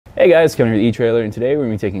Hey guys, Kevin here with eTrailer, and today we're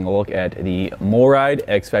going to be taking a look at the MORryde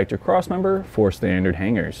X-Factor Crossmember for standard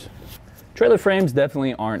hangers. Trailer frames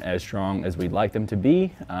definitely aren't as strong as we'd like them to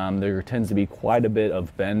be. There tends to be quite a bit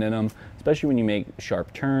of bend in them, especially when you make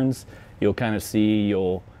sharp turns. You'll kind of see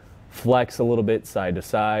you'll flex a little bit side to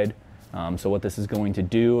side. So what this is going to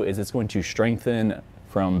do is it's going to strengthen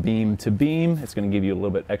from beam to beam. It's going to give you a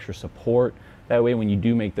little bit extra support. That way when you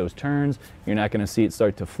do make those turns, you're not going to see it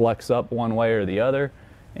start to flex up one way or the other.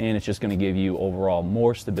 And it's just going to give you overall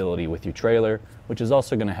more stability with your trailer, which is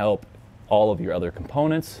also going to help all of your other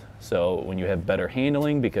components. So when you have better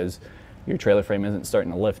handling, because your trailer frame isn't starting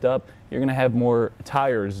to lift up, you're going to have more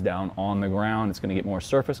tires down on the ground. It's going to get more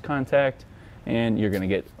surface contact, and you're going to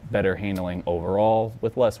get better handling overall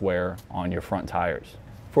with less wear on your front tires.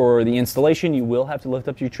 For the installation, you will have to lift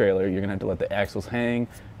up your trailer. You're going to have to let the axles hang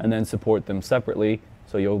and then support them separately.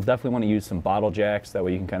 So you'll definitely want to use some bottle jacks. That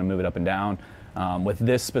way you can kind of move it up and down. With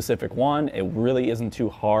this specific one, it really isn't too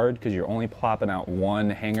hard because you're only popping out one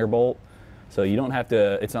hanger bolt. So you don't have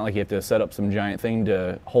to, it's not like you have to set up some giant thing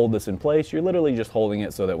to hold this in place. You're literally just holding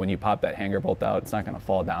it so that when you pop that hanger bolt out, it's not going to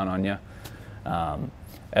fall down on you.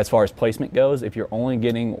 As far as placement goes, if you're only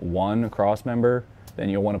getting one cross member, then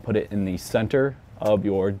you'll want to put it in the center of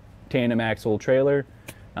your tandem axle trailer.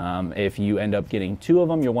 If you end up getting two of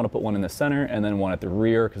them, you'll want to put one in the center and then one at the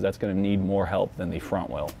rear, because that's going to need more help than the front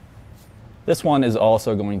wheel. This one is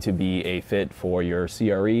also going to be a fit for your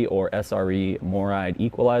CRE or SRE MORryde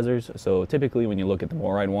equalizers. So typically when you look at the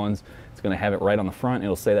MORryde ones, it's going to have it right on the front.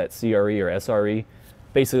 It'll say that CRE or SRE.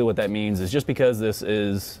 Basically what that means is just because this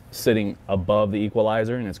is sitting above the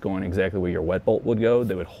equalizer and it's going exactly where your wet bolt would go,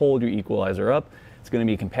 that would hold your equalizer up. It's going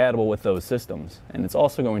to be compatible with those systems. And it's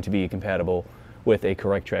also going to be compatible with a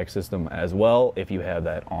correct track system as well if you have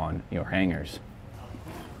that on your hangers.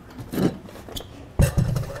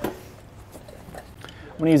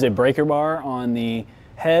 I'm going to use a breaker bar on the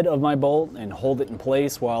head of my bolt and hold it in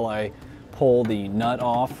place while I pull the nut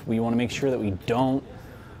off. We want to make sure that we don't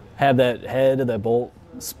have that head of that bolt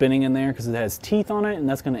spinning in there because it has teeth on it, and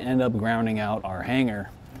that's going to end up grounding out our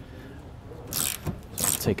hanger.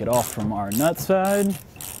 So take it off from our nut side,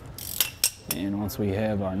 and once we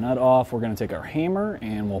have our nut off, we're going to take our hammer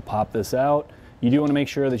and we'll pop this out. You do want to make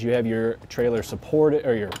sure that you have your trailer supported,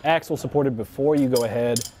 or your axle supported, before you go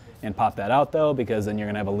ahead and pop that out though, because then you're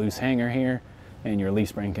going to have a loose hanger here and your leaf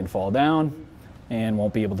spring can fall down and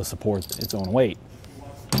won't be able to support its own weight.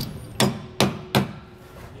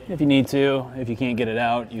 If you need to, if you can't get it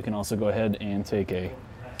out, you can also go ahead and take a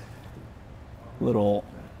little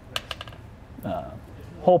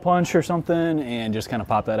hole punch or something and just kind of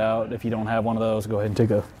pop that out. If you don't have one of those, go ahead and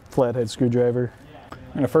take a flathead screwdriver.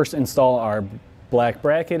 I'm going to first install our black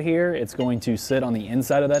bracket here. It's going to sit on the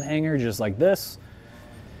inside of that hanger just like this.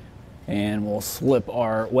 And we'll slip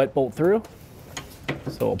our wet bolt through.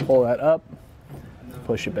 So we'll pull that up,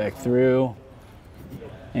 push it back through.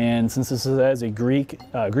 And since this has a grease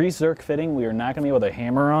zerk fitting, we are not going to be able to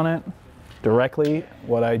hammer on it directly.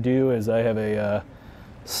 What I do is I have a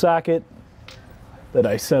socket that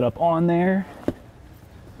I set up on there.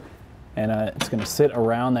 And it's going to sit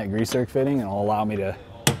around that grease zerk fitting and it'll allow me to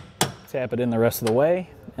tap it in the rest of the way.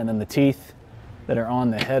 And then the teeth that are on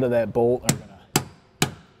the head of that bolt are going to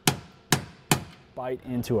bite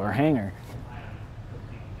into our hanger.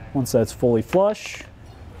 Once that's fully flush,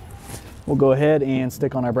 we'll go ahead and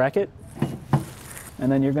stick on our bracket,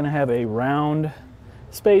 and then you're going to have a round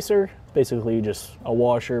spacer, basically just a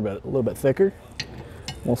washer but a little bit thicker.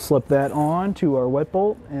 We'll slip that on to our wet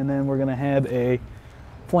bolt, and then we're going to have a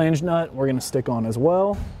flange nut we're going to stick on as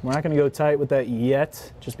well. We're not going to go tight with that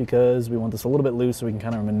yet, just because we want this a little bit loose so we can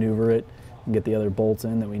kind of maneuver it and get the other bolts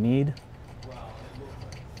in that we need.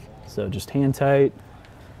 So just hand tight,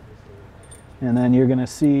 and then you're going to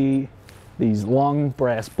see these long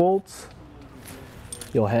brass bolts.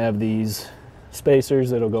 You'll have these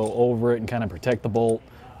spacers that'll go over it and kind of protect the bolt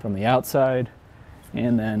from the outside,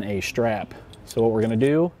 and then a strap. So what we're going to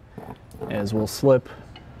do is we'll slip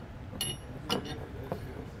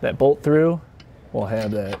that bolt through. We'll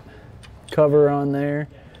have that cover on there,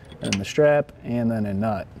 and the strap, and then a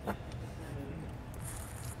nut.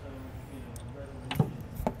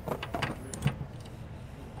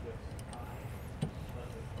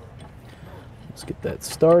 Let's get that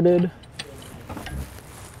started,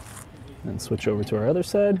 and switch over to our other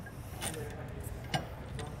side.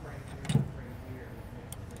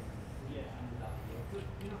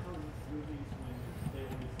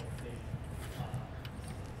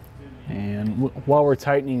 And while we're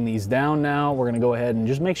tightening these down now, we're going to go ahead and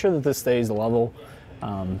just make sure that this stays level.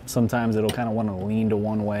 Sometimes it'll kind of want to lean to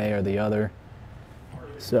one way or the other.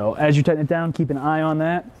 So as you tighten it down, keep an eye on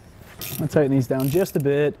that. I'm gonna tighten these down just a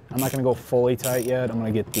bit. I'm not gonna go fully tight yet. I'm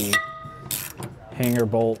gonna get the hanger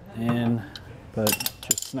bolt in, but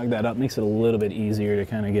just snug that up. Makes it a little bit easier to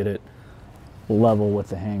kind of get it level with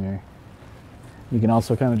the hanger. You can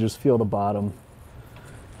also kind of just feel the bottom.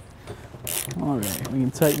 All right, we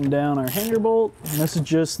can tighten down our hanger bolt. And this is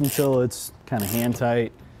just until it's kind of hand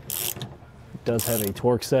tight. It does have a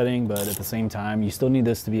torque setting, but at the same time, you still need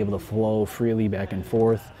this to be able to flow freely back and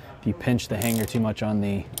forth. If you pinch the hanger too much on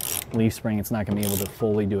the leaf spring, it's not going to be able to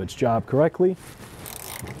fully do its job correctly.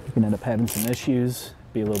 You can end up having some issues,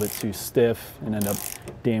 be a little bit too stiff, and end up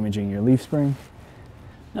damaging your leaf spring.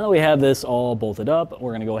 Now that we have this all bolted up,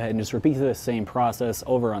 we're going to go ahead and just repeat the same process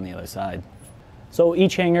over on the other side. So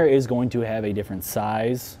each hanger is going to have a different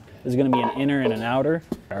size. There's going to be an inner and an outer.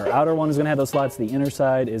 Our outer one is going to have those slots. The inner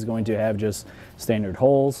side is going to have just standard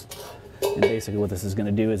holes. And basically what this is going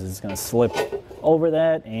to do is it's going to slip over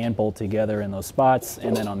that and bolt together in those spots.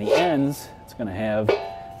 And then on the ends, it's going to have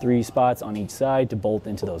 3 spots on each side to bolt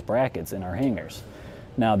into those brackets in our hangers.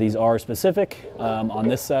 Now these are specific. On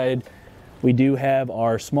this side, we do have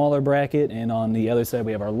our smaller bracket, and on the other side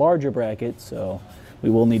we have our larger bracket. So we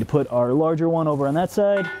will need to put our larger one over on that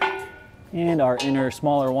side and our inner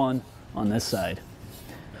smaller one on this side.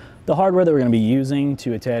 The hardware that we're going to be using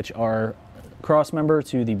to attach our cross member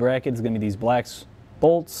to the bracket is going to be these black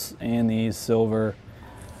bolts and these silver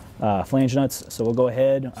flange nuts. So we'll go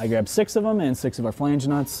ahead, I grabbed 6 of them and 6 of our flange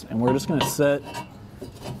nuts, and we're just going to set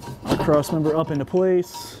our cross member up into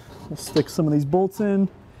place. We'll stick some of these bolts in, and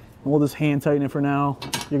we'll just hand tighten it for now.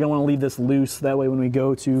 You're going to want to leave this loose, that way when we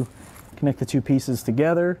go to connect the 2 pieces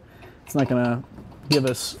together, it's not going to give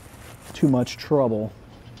us too much trouble.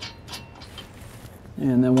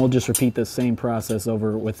 And then we'll just repeat the same process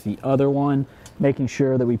over with the other one, making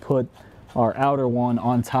sure that we put our outer one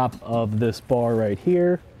on top of this bar right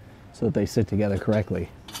here so that they sit together correctly.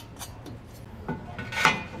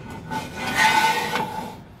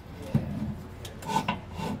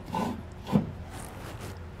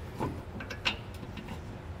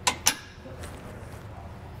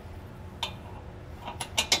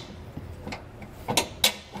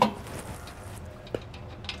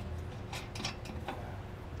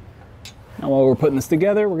 Now while we're putting this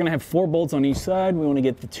together, we're going to have 4 bolts on each side. We want to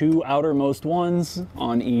get the 2 outermost ones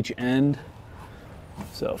on each end.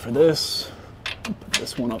 So for this, I'll put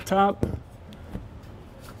this one up top.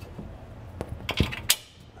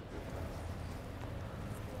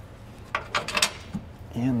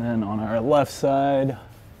 And then on our left side,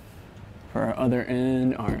 for our other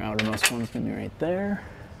end, our outermost one's going to be right there.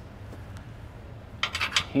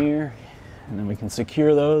 Here. And then we can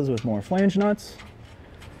secure those with more flange nuts.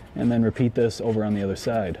 And then repeat this over on the other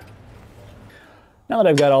side. Now that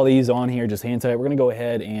I've got all these on here, just hand tight, we're going to go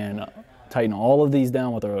ahead and tighten all of these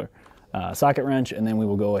down with our socket wrench, and then we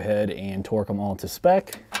will go ahead and torque them all to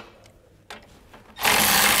spec.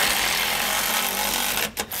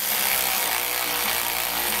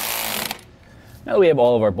 Now that we have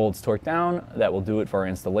all of our bolts torqued down, that will do it for our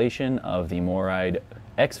installation of the MORryde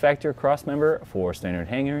X-Factor crossmember for standard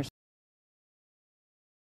hangers.